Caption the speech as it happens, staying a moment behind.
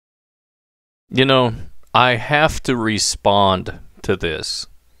You know, I have to respond to this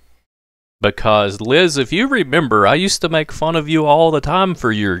because, Liz, if you remember, I used to make fun of you all the time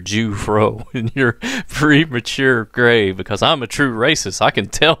for your Jew fro and your premature gray because I'm a true racist. I can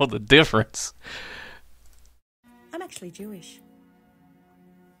tell the difference. I'm actually Jewish.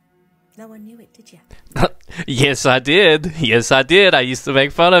 No one knew it, did you? Yes, I did. Yes, I did. I used to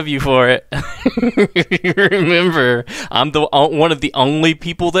make fun of you for it. You remember, I'm the one of the only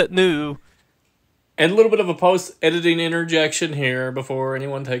people that knew. And a little bit of a post-editing interjection here before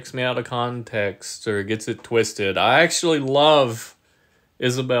anyone takes me out of context or gets it twisted. I actually love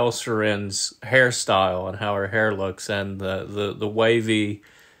Isabel Seren's hairstyle and how her hair looks and the wavy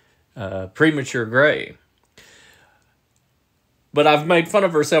premature gray. But I've made fun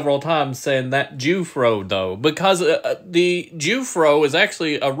of her several times saying that Jew fro, though, because the Jew fro is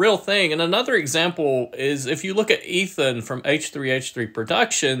actually a real thing. And another example is if you look at Ethan from H3H3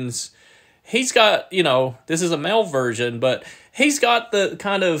 Productions, he's got, this is a male version, but he's got the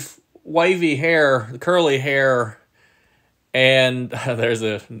kind of wavy hair, the curly hair, and there's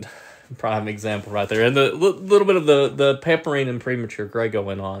a prime example right there, and the little bit of the peppering and premature gray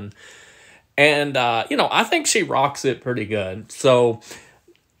going on. And, I think she rocks it pretty good. So,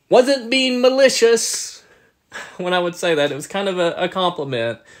 wasn't being malicious when I would say that. It was kind of a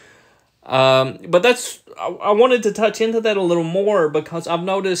compliment. But I wanted to touch into that a little more because I've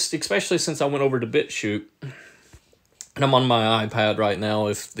noticed, especially since I went over to BitChute, and I'm on my iPad right now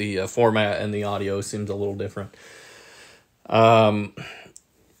if the format and the audio seems a little different. Over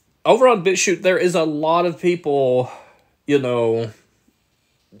on BitChute, there is a lot of people,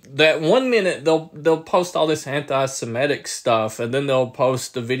 that 1 minute they'll post all this anti-Semitic stuff, and then they'll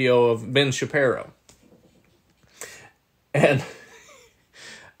post a video of Ben Shapiro. And,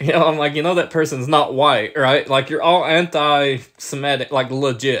 I'm like, that person's not white, right? Like, you're all anti-Semitic, like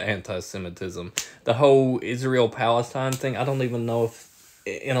legit anti-Semitism. The whole Israel-Palestine thing, I don't even know if,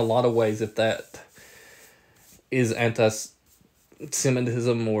 in a lot of ways, if that is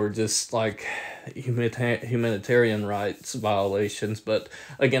anti-Semitism or just, like, humanitarian rights violations. But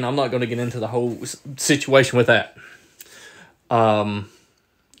again, I'm not going to get into the whole situation with that. I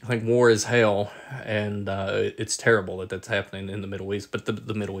think war is hell, and it's terrible that that's happening in the Middle East, but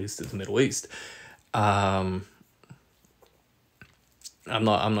the Middle East is the Middle East. I'm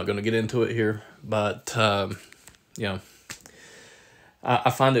not going to get into it here, but I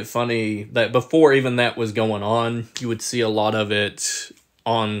find it funny that before even that was going on, you would see a lot of it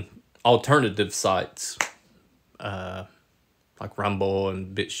on alternative sites, like Rumble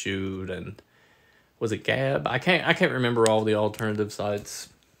and BitChute and was it Gab? I can't remember all the alternative sites.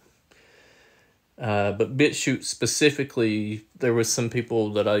 But BitChute specifically, there was some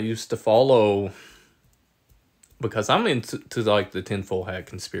people that I used to follow because I'm into like the tinfoil hat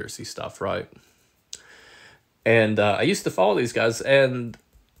conspiracy stuff, right? And I used to follow these guys, and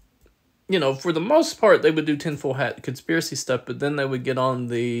for the most part, they would do tinfoil hat conspiracy stuff, but then they would get on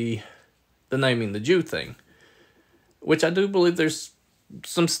the naming the Jew thing, which I do believe there's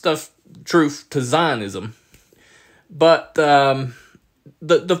some truth to Zionism. But the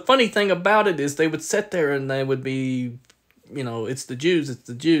funny thing about it is they would sit there and they would be, it's the Jews,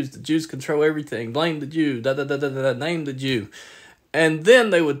 the Jews control everything, blame the Jew, name the Jew. And then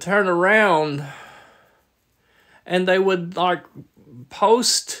they would turn around and they would like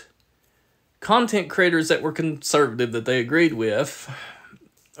post content creators that were conservative that they agreed with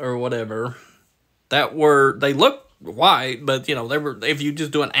or whatever they looked white, but they were, if you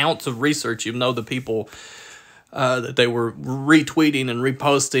just do an ounce of research, the people that they were retweeting and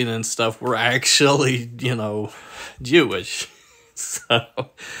reposting and stuff were actually Jewish. So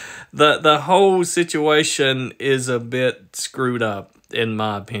the whole situation is a bit screwed up in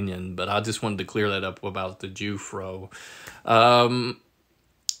my opinion, but I just wanted to clear that up about the Jew fro.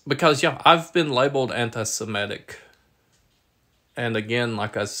 Because I've been labeled anti-Semitic. And again,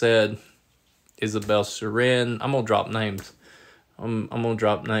 like I said, Isabel Seren, I'm going to drop names. I'm going to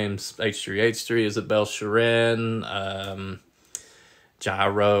drop names. H3H3, Isabel Seren,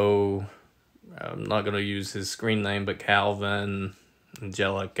 Gyro. I'm not going to use his screen name, but Calvin,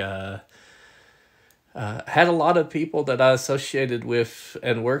 Angelica. Had a lot of people that I associated with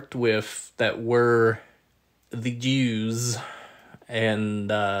and worked with that were the Jews. And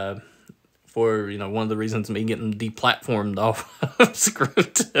for, one of the reasons me getting deplatformed off of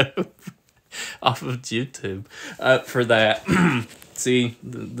ScrewTube, off of YouTube, for that. See,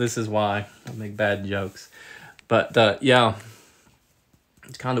 this is why I make bad jokes. But,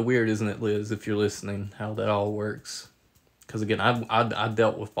 it's kind of weird, isn't it, Liz, if you're listening, how that all works. Because, again, I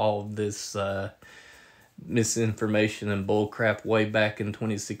dealt with all of this misinformation and bullcrap way back in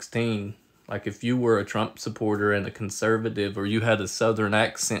 2016. Like if you were a Trump supporter and a conservative, or you had a Southern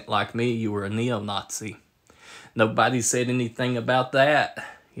accent like me, you were a neo-Nazi. Nobody said anything about that.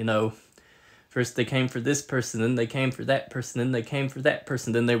 You know, first they came for this person, then they came for that person, then they came for that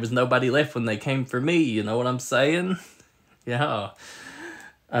person, then there was nobody left when they came for me. You know what I'm saying? Yeah.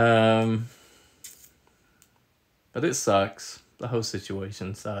 But it sucks. The whole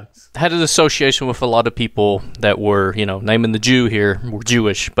situation sucks. Had an association with a lot of people that were, you know, naming the Jew here, were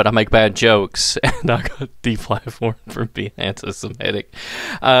Jewish, but I make bad jokes, and I got deplatformed for being anti-Semitic.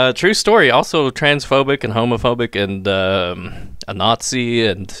 True story. Also transphobic and homophobic and a Nazi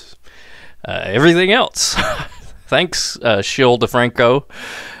and everything else. Thanks, Shill DeFranco.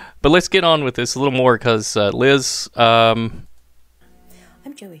 But let's get on with this a little more, because Liz... I'm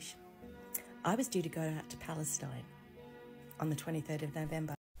Jewish. I was due to go out to Palestine on the 23rd of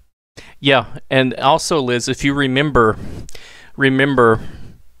November. Yeah, and also, Liz, if you remember the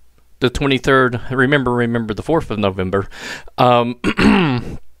 23rd, remember the 4th of November,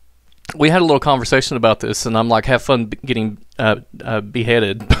 we had a little conversation about this, and I'm like, have fun getting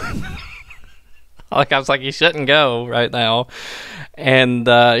beheaded. Like, I was like, you shouldn't go right now. And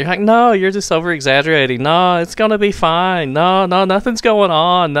you're like, no, you're just over-exaggerating. No, it's going to be fine. No, nothing's going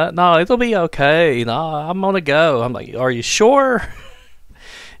on. No, it'll be okay. No, I'm going to go. I'm like, are you sure? You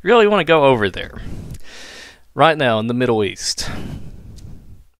really want to go over there? Right now in the Middle East.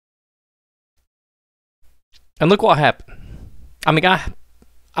 And look what happened. I mean, I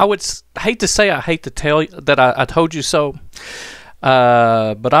would hate to say, I hate to tell you that I told you so.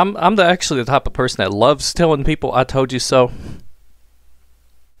 But I'm actually the type of person that loves telling people I told you so.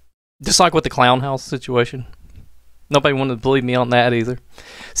 Just like with the clown house situation. Nobody wanted to believe me on that either.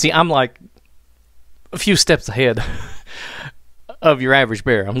 See, I'm like a few steps ahead of your average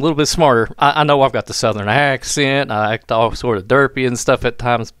bear. I'm a little bit smarter. I know I've got the Southern accent. I act all sort of derpy and stuff at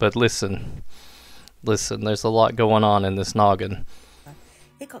times, but listen, there's a lot going on in this noggin.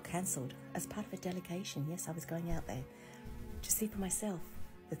 It got cancelled as part of a delegation. Yes, I was going out there to see for myself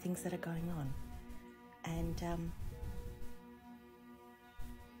the things that are going on. And,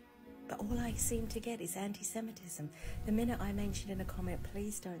 but all I seem to get is anti-Semitism. The minute I mention in a comment,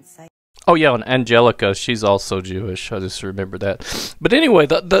 please don't say... Oh, yeah, and Angelica, she's also Jewish. I just remember that. But anyway,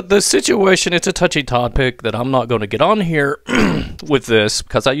 the situation, it's a touchy topic that I'm not going to get on here with this,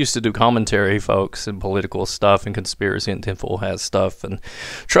 because I used to do commentary, folks, and political stuff, and conspiracy and tinfoil hat stuff, and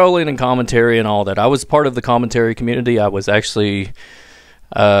trolling and commentary and all that. I was part of the commentary community. I was actually,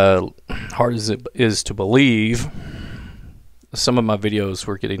 hard as it is to believe, some of my videos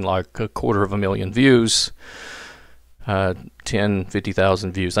were getting like 250,000 views.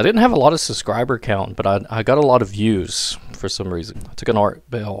 50,000 views. I didn't have a lot of subscriber count, but I got a lot of views for some reason. I took an Art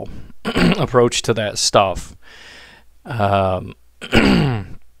Bell approach to that stuff. And,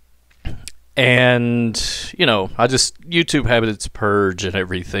 you know, YouTube had its purge and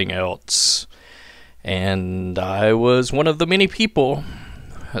everything else. And I was one of the many people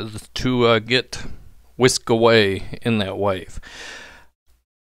to get whisked away in that wave.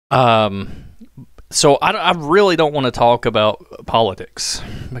 So I really don't want to talk about politics,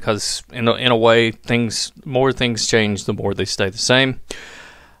 because in a way, more things change the more they stay the same.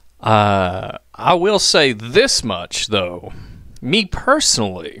 I will say this much though, me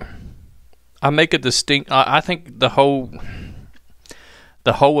personally, I make a distinct. I think the whole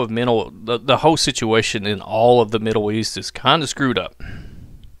situation in all of the Middle East is kind of screwed up.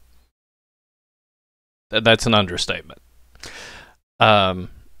 That's an understatement. I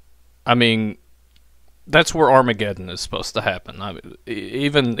mean, that's where Armageddon is supposed to happen. I mean,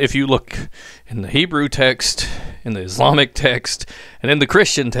 even if you look in the Hebrew text, in the Islamic text, and in the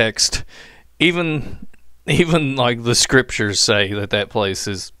Christian text, even like the scriptures say that place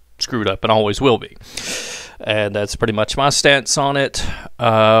is screwed up and always will be. And that's pretty much my stance on it.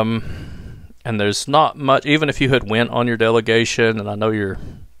 And there's not much, even if you had went on your delegation, and I know you're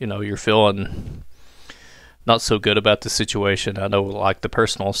feeling not so good about the situation. I know, like, the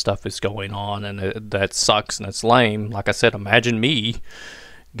personal stuff is going on, and that sucks and it's lame. Like I said, imagine me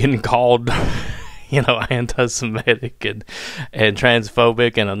getting called, anti-Semitic and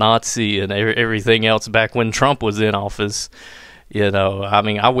transphobic and a Nazi and everything else back when Trump was in office. I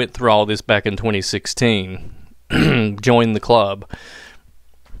mean, I went through all this back in 2016, joined the club.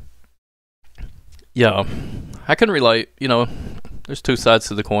 Yeah, I can relate. There's two sides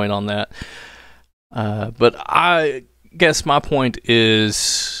to the coin on that. But I guess my point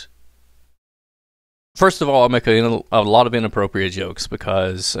is, first of all, I make a lot of inappropriate jokes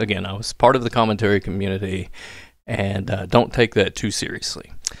because, again, I was part of the commentary community, and don't take that too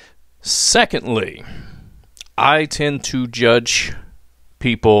seriously. Secondly, I tend to judge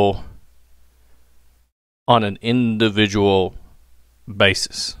people on an individual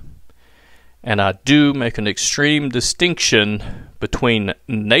basis. And I do make an extreme distinction between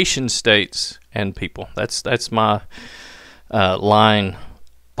nation states and people. That's my line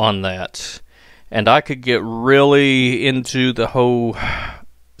on that. And I could get really into the whole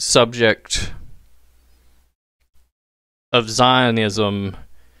subject of Zionism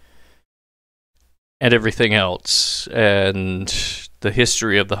and everything else, and the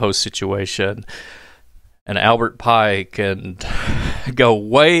history of the whole situation, and Albert Pike, and go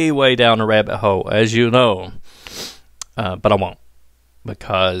way, way down a rabbit hole, as you know. But I won't,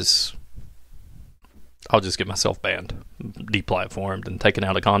 because I'll just get myself banned, deplatformed, and taken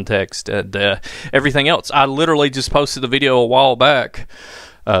out of context, and everything else. I literally just posted a video a while back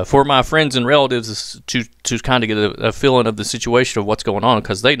for my friends and relatives to kind of get a feeling of the situation of what's going on,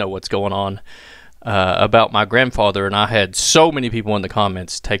 because they know what's going on, about my grandfather, and I had so many people in the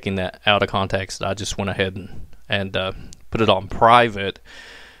comments taking that out of context that I just went ahead and put it on private,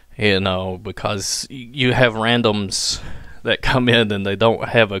 because you have randoms that come in and they don't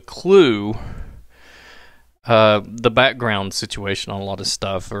have a clue the background situation on a lot of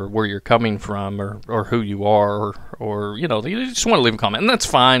stuff, or where you're coming from, or who you are, or you just want to leave a comment, and that's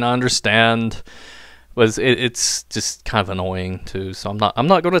fine. I understand, but it's just kind of annoying too. So I'm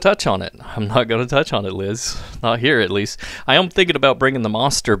not going to touch on it. I'm not going to touch on it, Liz. Not here, at least. I am thinking about bringing the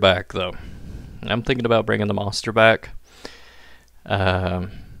monster back, though. I'm thinking about bringing the monster back,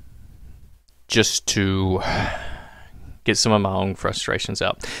 just to get some of my own frustrations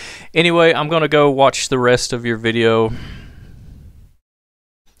out. Anyway, I'm going to go watch the rest of your video.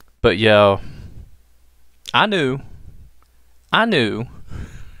 But yeah, I knew. I knew.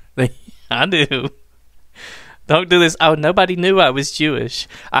 Don't do this. Oh, nobody knew I was Jewish.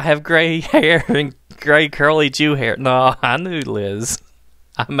 I have gray hair and gray curly Jew hair. No, I knew, Liz.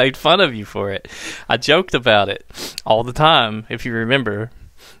 I made fun of you for it. I joked about it all the time, if you remember.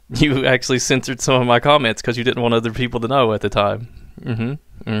 You actually censored some of my comments because you didn't want other people to know at the time.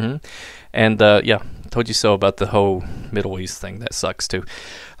 And, yeah, told you so about the whole Middle East thing. That sucks, too.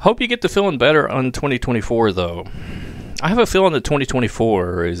 Hope you get to feeling better on 2024, though. I have a feeling that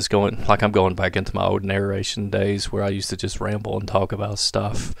 2024 is going, like I'm going back into my old narration days where I used to just ramble and talk about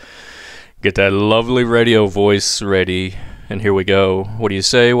stuff. Get that lovely radio voice ready. And here we go. What do you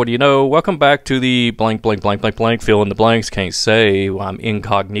say? What do you know? Welcome back to the blank, blank, blank, blank, blank. Fill in the blanks. Can't say. Well, I'm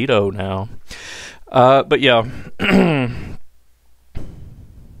incognito now. But yeah.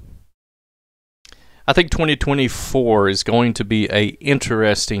 I think 2024 is going to be an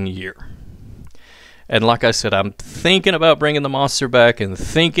interesting year. And like I said, I'm thinking about bringing the monster back and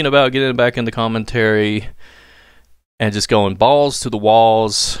thinking about getting back into commentary and just going balls to the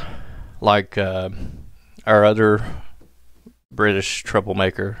walls like our other British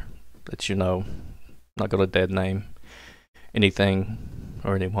troublemaker that you know. Not going to dead name anything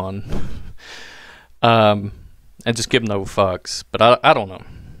or anyone. And just give no fucks. But I don't know.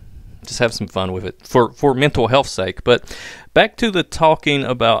 Just have some fun with it for mental health's sake. But back to the talking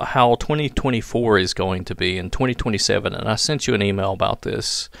about how 2024 is going to be and 2027, and I sent you an email about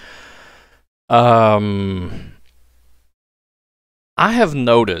this. I have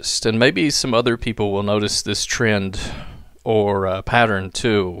noticed, and maybe some other people will notice this trend or pattern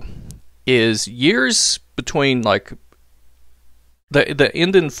too, is years between like the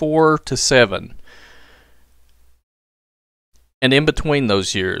end in 4 to 7. And in between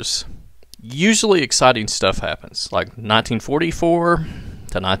those years, usually exciting stuff happens. Like 1944 to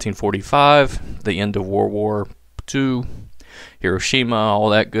 1945, the end of World War II, Hiroshima, all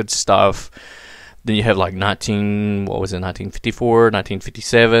that good stuff. Then you have like 1954,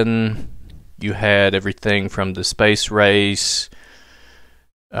 1957. You had everything from the space race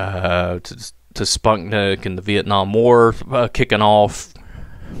to Sputnik and the Vietnam War kicking off.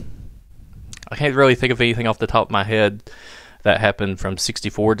 I can't really think of anything off the top of my head that happened from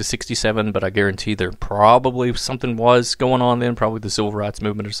 64 to 67, but I guarantee there probably something was going on then, probably the civil rights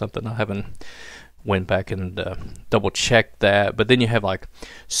movement or something. I haven't went back and double checked that. But then you have like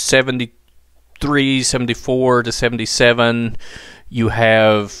 73, 74 to 77. You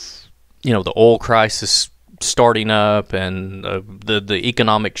have, the oil crisis starting up and the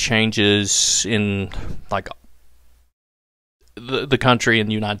economic changes in like the country, in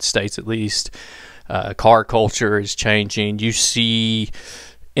the United States at least. Car culture is changing. You see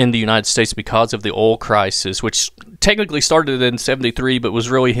in the United States, because of the oil crisis, which technically started in 73, but was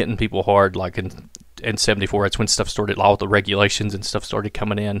really hitting people hard like in 74. That's when stuff started, all the regulations and stuff started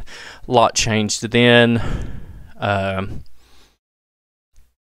coming in. A lot changed then. Then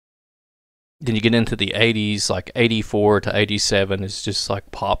you get into the 80s, like 84 to 87 is just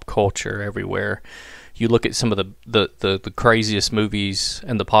like pop culture everywhere. you look at some of the craziest movies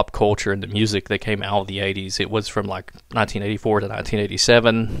and the pop culture and the music that came out of the 80s, it was from like 1984 to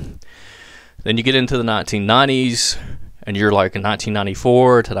 1987. Then you get into the 1990s, and you're like in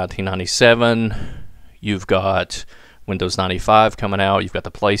 1994 to 1997. You've got Windows 95 coming out. You've got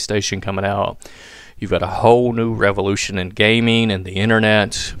the PlayStation coming out. You've got a whole new revolution in gaming and the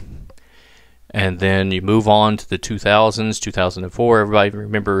internet. And then you move on to the 2000s, 2004. Everybody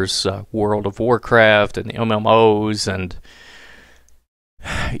remembers World of Warcraft and the MMOs. And,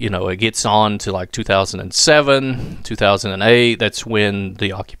 you know, it gets on to like 2007, 2008. That's when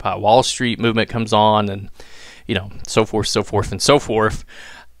the Occupy Wall Street movement comes on. And, you know, so forth, so forth, and so forth.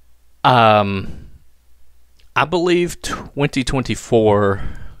 I believe 2024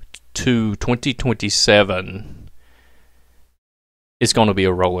 to 2027 is going to be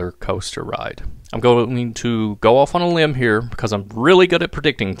a roller coaster ride. I'm going to go off on a limb here because I'm really good at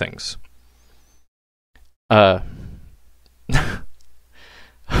predicting things. At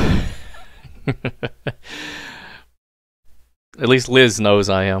least Liz knows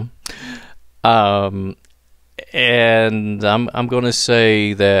I am. And I'm going to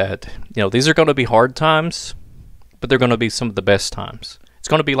say that, you know, these are going to be hard times, but they're going to be some of the best times. It's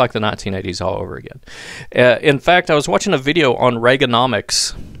going to be like the 1980s all over again. In fact, I was watching a video on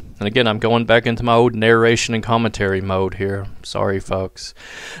Reaganomics. And again, I'm going back into my old narration and commentary mode here. Sorry, folks.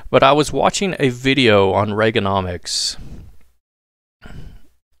 But I was watching a video on Reaganomics.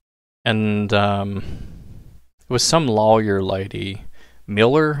 And it was some lawyer lady.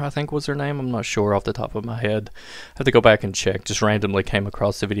 Miller, I think was her name. I'm not sure off the top of my head. I have to go back and check. Just randomly came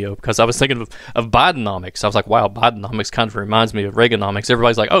across the video because I was thinking of Bidenomics. I was like, wow, Bidenomics kind of reminds me of Reaganomics.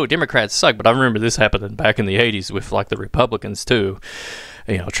 Everybody's like, oh, Democrats suck. But I remember this happening back in the 80s with like the Republicans too.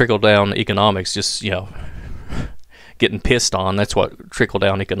 You know, trickle-down economics, just, you know, getting pissed on. That's what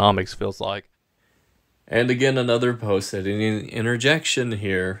trickle-down economics feels like. And again, another post at an interjection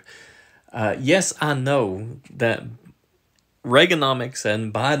here. Yes, I know that Reaganomics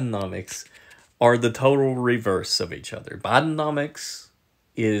and Bidenomics are the total reverse of each other. Bidenomics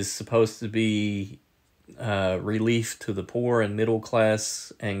is supposed to be relief to the poor and middle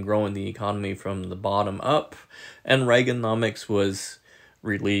class and growing the economy from the bottom up. And Reaganomics was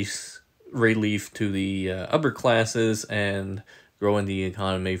relief to the upper classes and growing the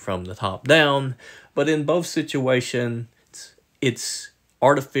economy from the top down. But in both situations, it's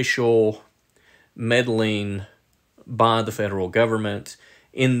artificial meddling by the federal government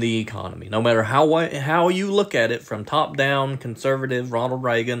in the economy. No matter how you look at it, from top down, conservative, Ronald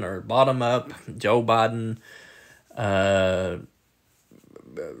Reagan, or bottom up, Joe Biden,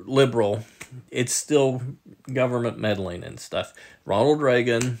 liberal, it's still government meddling and stuff. Ronald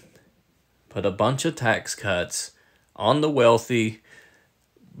Reagan put a bunch of tax cuts on the wealthy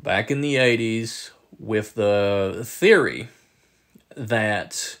back in the 80s with the theory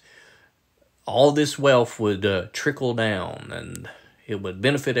that all this wealth would trickle down and it would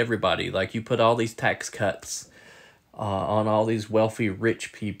benefit everybody. Like, you put all these tax cuts on all these wealthy,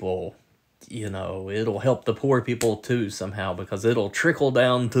 rich people, you know, it'll help the poor people too somehow because it'll trickle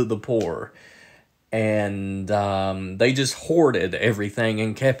down to the poor. And they just hoarded everything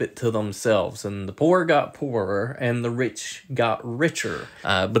and kept it to themselves. And the poor got poorer and the rich got richer.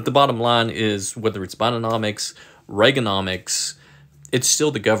 But the bottom line is, whether it's Bidenomics, Reaganomics, it's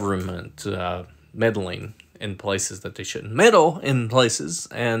still the government meddling in places that they shouldn't meddle in places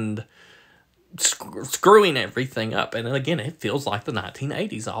and screwing everything up. And again, it feels like the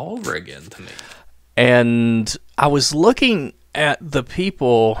 1980s all over again to me. And I was looking at the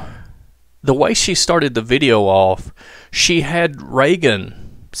people, the way she started the video off, she had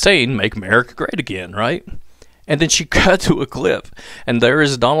Reagan saying, "Make America Great Again," right? And then she cut to a clip, and there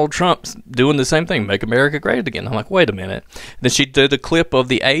is Donald Trump doing the same thing, "Make America Great Again." I'm like, wait a minute. Then she did a clip of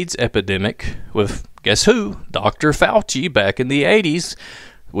the AIDS epidemic with, guess who? Dr. Fauci back in the 80s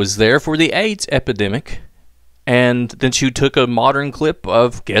was there for the AIDS epidemic. And then she took a modern clip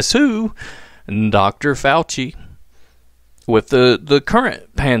of, guess who? Dr. Fauci with the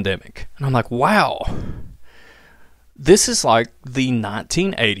current pandemic. And I'm like, wow. This is like the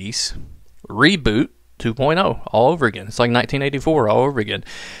 1980s reboot 2.0 all over again. It's like 1984 all over again.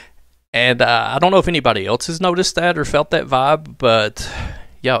 And I don't know if anybody else has noticed that or felt that vibe, but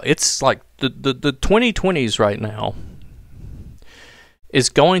yeah, it's like the 2020s right now is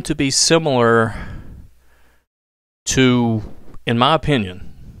going to be similar to, in my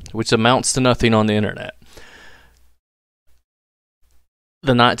opinion, which amounts to nothing on the internet,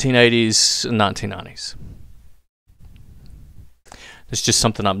 the 1980s and 1990s. It's just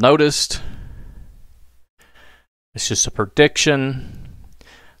something I've noticed. It's just a prediction.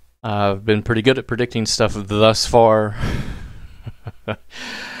 I've been pretty good at predicting stuff thus far,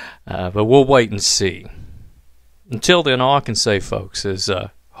 but we'll wait and see. Until then, all I can say, folks, is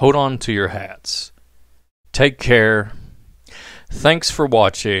hold on to your hats. Take care. Thanks for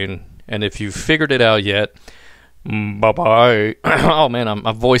watching, and if you've figured it out yet, bye-bye. Oh, man,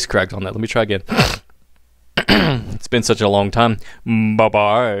 my voice cracked on that. Let me try again. It's been such a long time.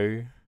 Bye-bye.